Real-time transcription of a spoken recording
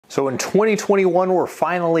So in 2021, we're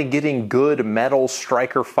finally getting good metal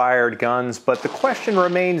striker-fired guns, but the question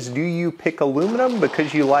remains, do you pick aluminum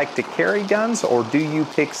because you like to carry guns, or do you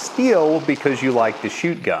pick steel because you like to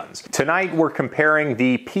shoot guns? Tonight, we're comparing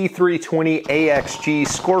the P320 AXG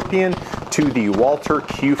Scorpion to the Walther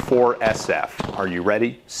Q4SF. Are you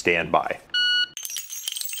ready? Stand by.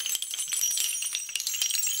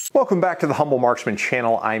 Welcome back to the Humble Marksman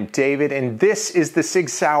channel. I'm David, and this is the Sig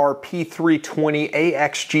Sauer P320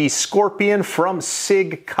 AXG Scorpion from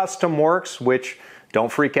Sig Custom Works, which,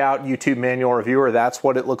 don't freak out, YouTube manual reviewer, that's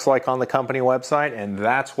what it looks like on the company website, and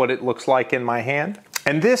that's what it looks like in my hand.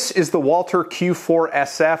 And this is the Walther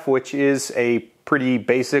Q4SF, which is a pretty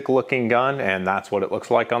basic looking gun, and that's what it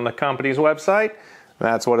looks like on the company's website.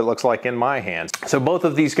 That's what it looks like in my hands. So both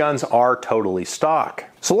of these guns are totally stock.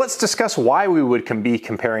 So let's discuss why we would be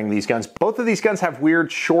comparing these guns. Both of these guns have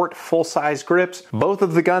weird, short, full-size grips. Both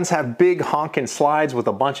of the guns have big honkin' slides with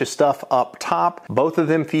a bunch of stuff up top. Both of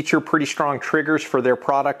them feature pretty strong triggers for their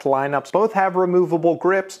product lineups. Both have removable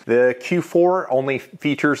grips. The Q4 only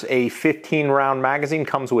features a 15-round magazine,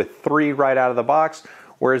 comes with 3 right out of the box,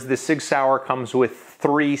 whereas the Sig Sauer comes with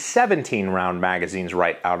 3 17-round magazines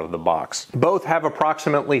right out of the box. Both have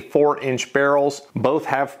approximately 4-inch barrels, both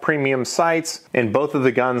have premium sights, and both of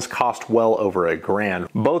the guns cost well over $1,000.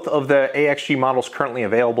 Both of the AXG models currently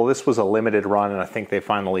available. This was a limited run, and I think they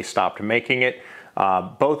finally stopped making it.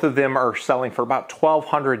 Both of them are selling for about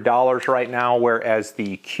 $1,200 right now, whereas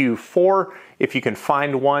the Q4, if you can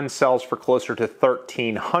find one, sells for closer to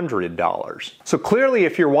 $1,300. So clearly,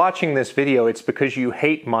 if you're watching this video, it's because you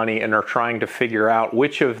hate money and are trying to figure out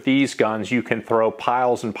which of these guns you can throw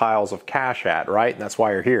piles and piles of cash at, right? And that's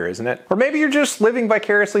why you're here, isn't it? Or maybe you're just living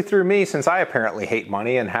vicariously through me, since I apparently hate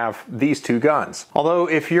money and have these two guns. Although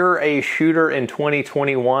if you're a shooter in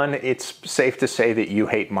 2021, it's safe to say that you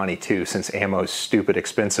hate money too, since ammo's stupid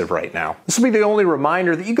expensive right now. This will be the only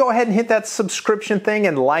reminder that you go ahead and hit that subscription thing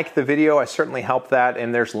and like the video. I certainly help that,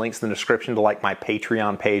 and there's links in the description to like my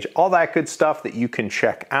Patreon page, all that good stuff that you can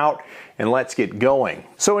check out. And let's get going.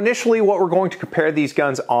 So initially, what we're going to compare these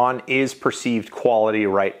guns on is perceived quality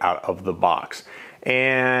right out of the box.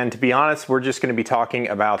 And to be honest, we're just going to be talking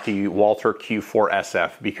about the Walther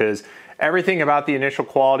Q4SF, because everything about the initial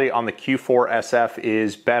quality on the Q4SF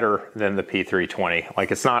is better than the P320.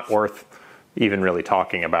 Like, it's not worth even really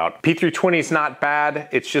talking about. P320 is not bad,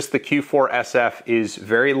 it's just the Q4SF is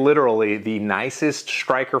very literally the nicest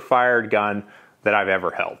striker-fired gun that I've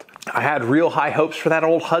ever held. I had real high hopes for that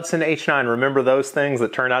old Hudson H9. Remember those things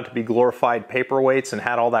that turned out to be glorified paperweights and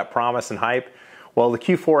had all that promise and hype? Well, the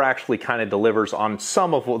Q4 actually kind of delivers on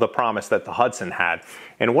some of the promise that the Hudson had.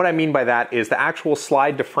 And what I mean by that is the actual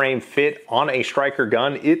slide to frame fit on a striker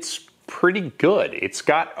gun, it's pretty good. It's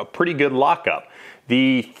got a pretty good lockup.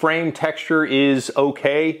 The frame texture is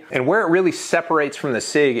okay, and where it really separates from the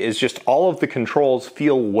Sig is just all of the controls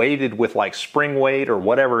feel weighted with like spring weight or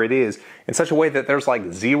whatever it is, in such a way that there's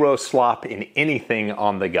like zero slop in anything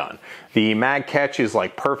on the gun. The mag catch is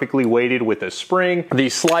like perfectly weighted with a spring. The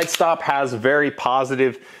slide stop has very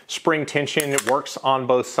positive spring tension. It works on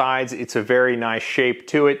both sides. It's a very nice shape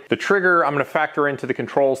to it. The trigger, I'm gonna factor into the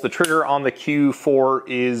controls. The trigger on the Q4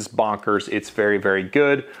 is bonkers. It's very, very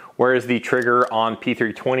good. Whereas the trigger on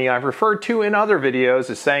P320 I've referred to in other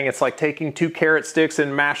videos as saying it's like taking 2 carrot sticks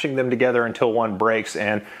and mashing them together until one breaks,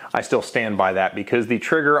 and I still stand by that because the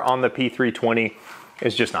trigger on the P320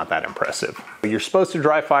 is just not that impressive. You're supposed to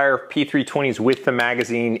dry fire P320s with the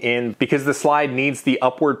magazine in because the slide needs the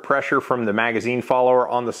upward pressure from the magazine follower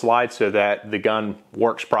on the slide so that the gun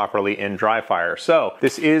works properly in dry fire. So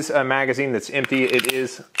this is a magazine that's empty. It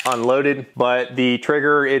is unloaded, but the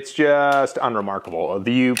trigger, it's just unremarkable.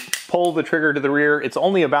 You pull the trigger to the rear, it's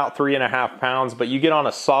only about 3.5 pounds, but you get on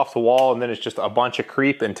a soft wall and then it's just a bunch of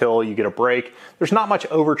creep until you get a break. There's not much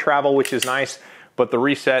over travel, which is nice, but the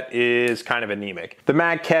reset is kind of anemic. The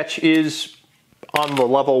mag catch is on the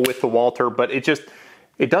level with the Walther, but it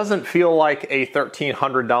doesn't feel like a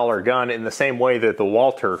 $1,300 gun in the same way that the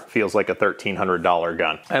Walther feels like a $1,300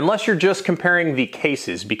 gun. Unless you're just comparing the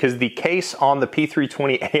cases, because the case on the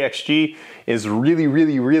P320 AXG is really,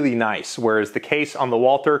 really, really nice, whereas the case on the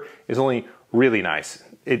Walther is only really nice.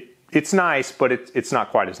 It's nice, but it's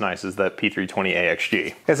not quite as nice as the P320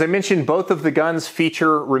 AXG. As I mentioned, both of the guns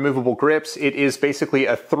feature removable grips. It is basically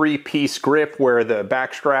a 3-piece grip where the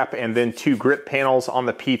back strap and then 2 grip panels on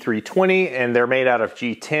the P320, and they're made out of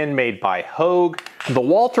G10, made by Hogue. The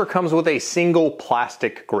Walther comes with a single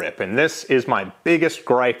plastic grip, and this is my biggest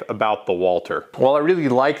gripe about the Walther. While I really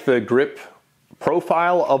like the grip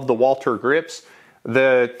profile of the Walther grips,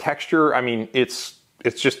 the texture, I mean, it's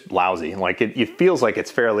just lousy. Like it feels like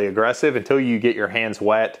it's fairly aggressive until you get your hands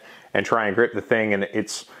wet and try and grip the thing, and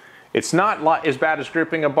it's not as bad as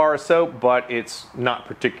gripping a bar of soap, but it's not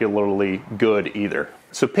particularly good either.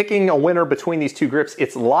 So picking a winner between these two grips,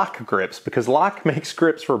 it's Lock grips, because Lock makes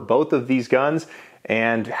grips for both of these guns,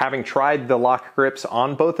 and having tried the Lock grips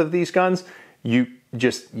on both of these guns,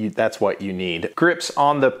 that's what you need. Grips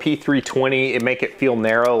on the P320, it make it feel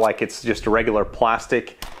narrow, like it's just a regular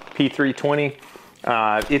plastic P320.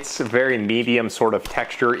 It's a very medium sort of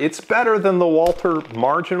texture. It's better than the Walther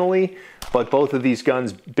marginally, but both of these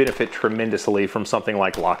guns benefit tremendously from something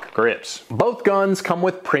like Lock grips. Both guns come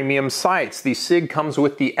with premium sights. The Sig comes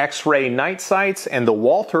with the X-ray night sights, and the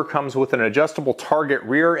Walther comes with an adjustable target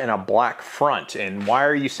rear and a black front. And why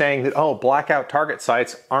are you saying that, oh, blackout target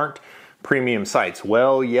sights aren't premium sights?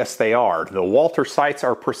 Well, yes, they are. The Walther sights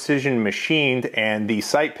are precision machined, and the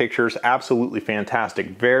sight picture's absolutely fantastic.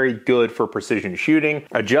 Very good for precision shooting.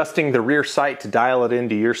 Adjusting the rear sight to dial it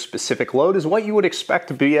into your specific load is what you would expect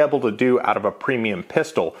to be able to do out of a premium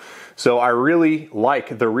pistol. So I really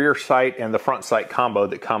like the rear sight and the front sight combo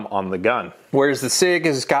that come on the gun. Whereas the Sig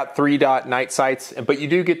has got 3-dot night sights, but you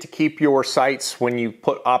do get to keep your sights when you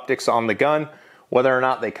put optics on the gun. Whether or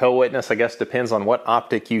not they co-witness, I guess, depends on what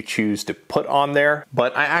optic you choose to put on there.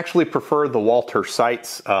 But I actually prefer the Walther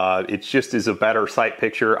sights. It just is a better sight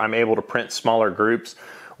picture. I'm able to print smaller groups.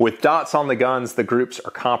 With dots on the guns, the groups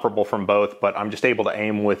are comparable from both, but I'm just able to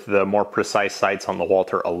aim with the more precise sights on the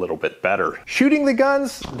Walther a little bit better. Shooting the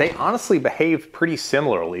guns, they honestly behave pretty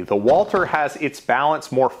similarly. The Walther has its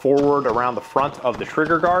balance more forward around the front of the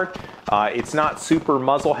trigger guard. It's not super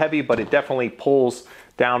muzzle heavy, but it definitely pulls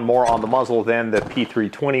down more on the muzzle than the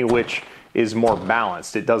P320, which is more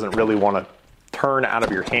balanced. It doesn't really want to turn out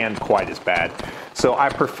of your hand quite as bad. So I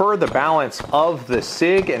prefer the balance of the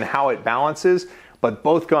Sig and how it balances, but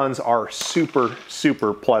both guns are super,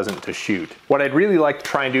 super pleasant to shoot. What I'd really like to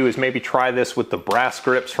try and do is maybe try this with the brass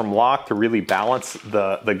grips from Lock to really balance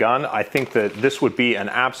the gun. I think that this would be an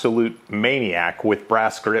absolute maniac with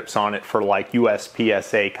brass grips on it for like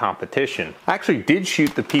USPSA competition. I actually did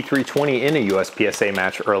shoot the P320 in a USPSA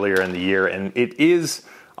match earlier in the year, and it is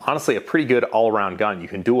honestly a pretty good all-around gun. You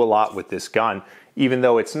can do a lot with this gun. Even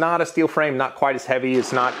though it's not a steel frame, not quite as heavy,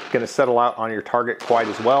 it's not gonna settle out on your target quite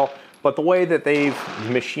as well. But the way that they've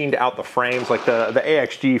machined out the frames, like the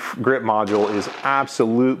AXG grip module is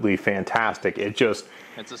absolutely fantastic.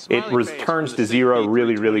 It returns to zero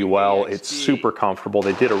really, really well. It's super comfortable.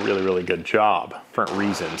 They did a really, really good job. Different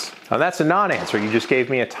reasons. Now that's a non-answer. You just gave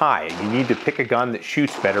me a tie. You need to pick a gun that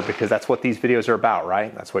shoots better because that's what these videos are about,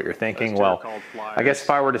 right? That's what you're thinking. Well, I guess if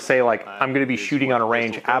I were to say like, I'm gonna be shooting on a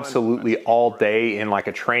range absolutely all day in like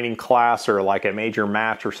a training class or like a major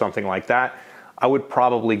match or something like that, I would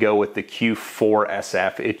probably go with the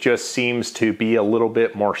Q4SF. It just seems to be a little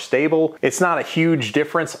bit more stable. It's not a huge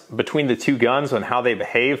difference between the two guns on how they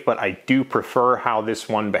behave, but I do prefer how this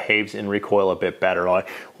one behaves in recoil a bit better. Like,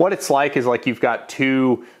 what it's like is like you've got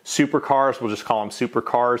two supercars, we'll just call them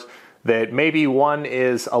supercars, that maybe one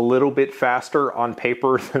is a little bit faster on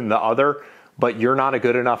paper than the other, but you're not a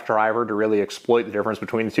good enough driver to really exploit the difference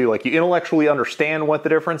between the two. Like, you intellectually understand what the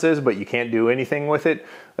difference is, but you can't do anything with it.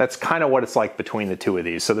 That's kind of what it's like between the two of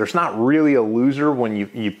these. So there's not really a loser when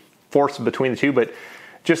you force between the two, but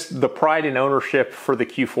just the pride in ownership for the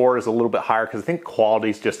Q4 is a little bit higher because I think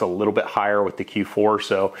quality is just a little bit higher with the Q4.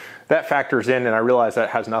 So that factors in, and I realize that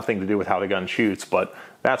has nothing to do with how the gun shoots, but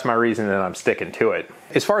that's my reason and I'm sticking to it.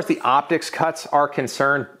 As far as the optics cuts are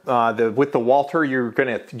concerned, with the Walther, you're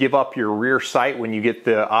gonna give up your rear sight when you get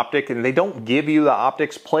the optic, and they don't give you the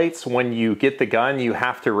optics plates when you get the gun. You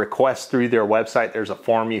have to request through their website. There's a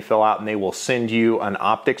form you fill out and they will send you an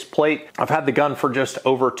optics plate. I've had the gun for just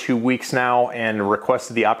over 2 weeks now and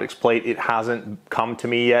requested the optics plate. It hasn't come to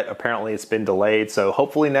me yet. Apparently it's been delayed. So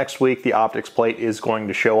hopefully next week the optics plate is going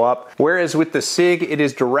to show up. Whereas with the Sig, it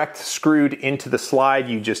is direct screwed into the slide.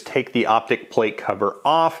 You just take the optic plate cover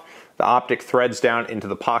off. The optic threads down into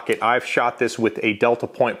the pocket. I've shot this with a Delta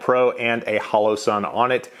Point Pro and a Hollow Sun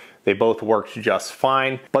on it. They both worked just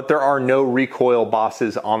fine, but there are no recoil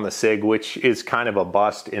bosses on the Sig, which is kind of a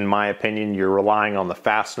bust in my opinion. You're relying on the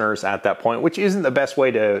fasteners at that point, which isn't the best way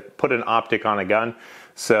to put an optic on a gun.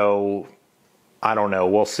 So I don't know,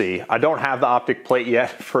 we'll see. I don't have the optic plate yet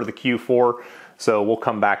for the Q4, so we'll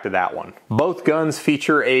come back to that one. Both guns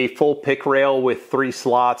feature a full pick rail with 3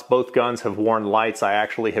 slots. Both guns have worn lights. I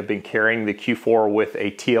actually have been carrying the Q4 with a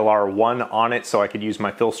TLR1 on it so I could use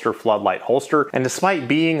my Filster floodlight holster. And despite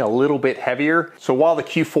being a little bit heavier, so while the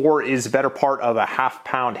Q4 is the better part of a ½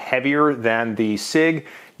 pound heavier than the Sig,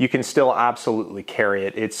 you can still absolutely carry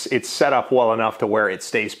it. It's set up well enough to where it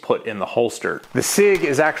stays put in the holster. The Sig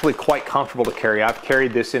is actually quite comfortable to carry. I've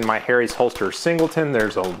carried this in my Harry's holster singleton.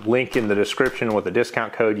 There's a link in the description with a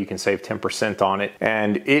discount code. You can save 10% on it,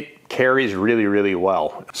 and it carries really, really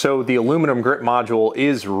well. So the aluminum grip module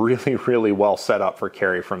is really, really well set up for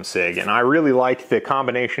carry from Sig, and I really like the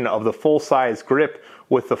combination of the full-size grip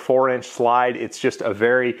with the 4-inch slide. It's just a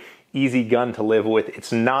very easy gun to live with.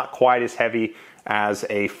 It's not quite as heavy as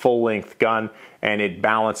a full-length gun, and it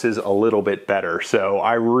balances a little bit better. So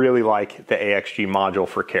I really like the AXG module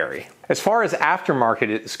for carry. As far as aftermarket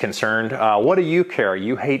is concerned, what do you carry?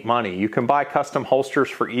 You hate money. You can buy custom holsters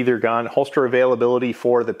for either gun. Holster availability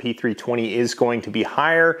for the P320 is going to be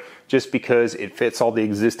higher just because it fits all the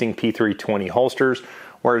existing P320 holsters,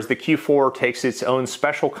 whereas the Q4 takes its own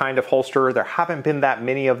special kind of holster. There haven't been that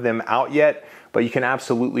many of them out yet, but you can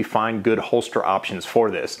absolutely find good holster options for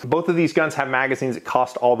this. Both of these guns have magazines that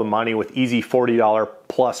cost all the money with easy $40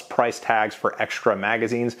 plus price tags for extra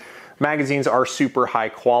magazines. Magazines are super high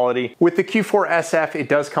quality. With the Q4SF, it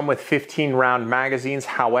does come with 15 round magazines.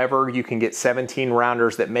 However, you can get 17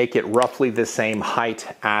 rounders that make it roughly the same height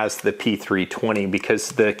as the P320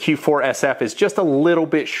 because the Q4SF is just a little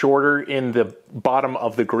bit shorter in the bottom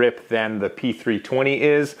of the grip than the P320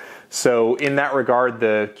 is. So in that regard,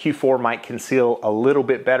 the Q4 might conceal a little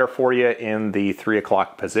bit better for you in the 3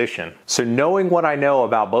 o'clock position. So knowing what I know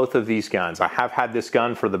about both of these guns, I have had this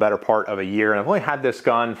gun for the better part of a year, and I've only had this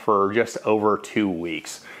gun for just over 2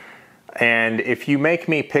 weeks. And if you make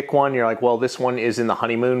me pick one, you're like, well, this one is in the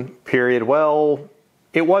honeymoon period. Well,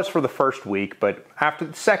 it was for the first week, but after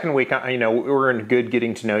the second week, you know, we're in a good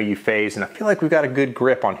getting to know you phase, and I feel like we've got a good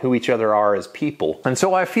grip on who each other are as people. And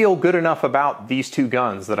so I feel good enough about these two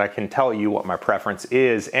guns that I can tell you what my preference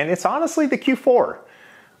is, and it's honestly the Q4.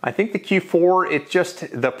 I think the Q4, it's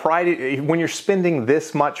just the pride, when you're spending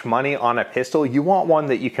this much money on a pistol, you want one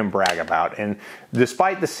that you can brag about. And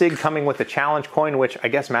despite the Sig coming with a challenge coin, which I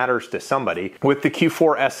guess matters to somebody, with the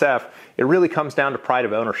Q4SF, it really comes down to pride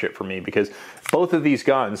of ownership for me because both of these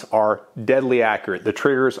guns are deadly accurate. The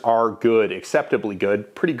triggers are good, acceptably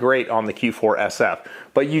good, pretty great on the Q4SF.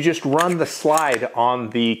 But you just run the slide on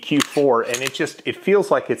the Q4 and it feels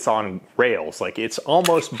like it's on rails. Like it's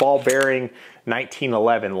almost ball bearing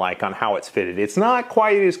 1911 like on how it's fitted. It's not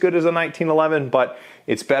quite as good as a 1911, but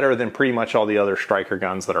it's better than pretty much all the other striker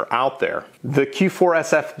guns that are out there. The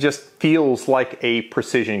Q4SF just feels like a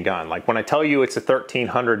precision gun. Like when I tell you it's a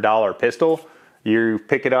 $1,300 pistol, you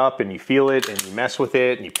pick it up and you feel it and you mess with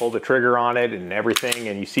it and you pull the trigger on it and everything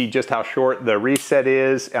and you see just how short the reset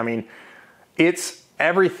is. I mean, it's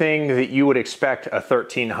everything that you would expect a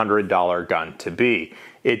 $1,300 gun to be.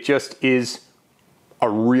 It just is a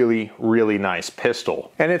really, really nice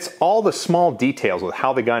pistol. And it's all the small details with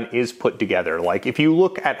how the gun is put together. Like if you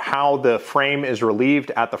look at how the frame is relieved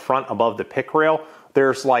at the front above the pick rail,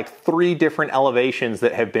 there's like 3 different elevations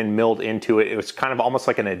that have been milled into it. It's kind of almost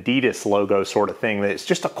like an Adidas logo sort of thing. It's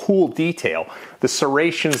just a cool detail. The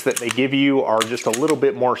serrations that they give you are just a little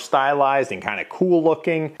bit more stylized and kind of cool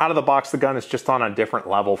looking. Out of the box, the gun is just on a different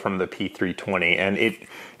level from the P320, and it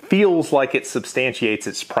feels like it substantiates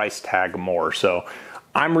its price tag more. So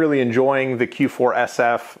I'm really enjoying the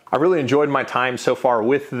Q4SF. I really enjoyed my time so far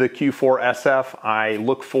with the Q4SF. I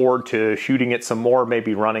look forward to shooting it some more,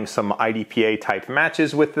 maybe running some IDPA type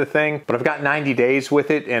matches with the thing. But I've got 90 days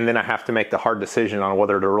with it, and then I have to make the hard decision on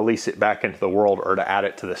whether to release it back into the world or to add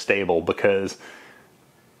it to the stable because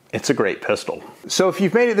it's a great pistol. So if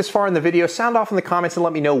you've made it this far in the video, sound off in the comments and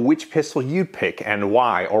let me know which pistol you'd pick and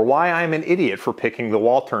why, or why I'm an idiot for picking the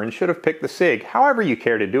Walther and should have picked the Sig. However you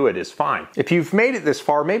care to do it is fine. If you've made it this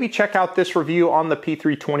far, maybe check out this review on the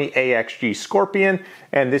P320 AXG Scorpion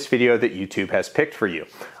and this video that YouTube has picked for you.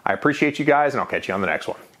 I appreciate you guys, and I'll catch you on the next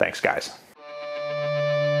one. Thanks, guys.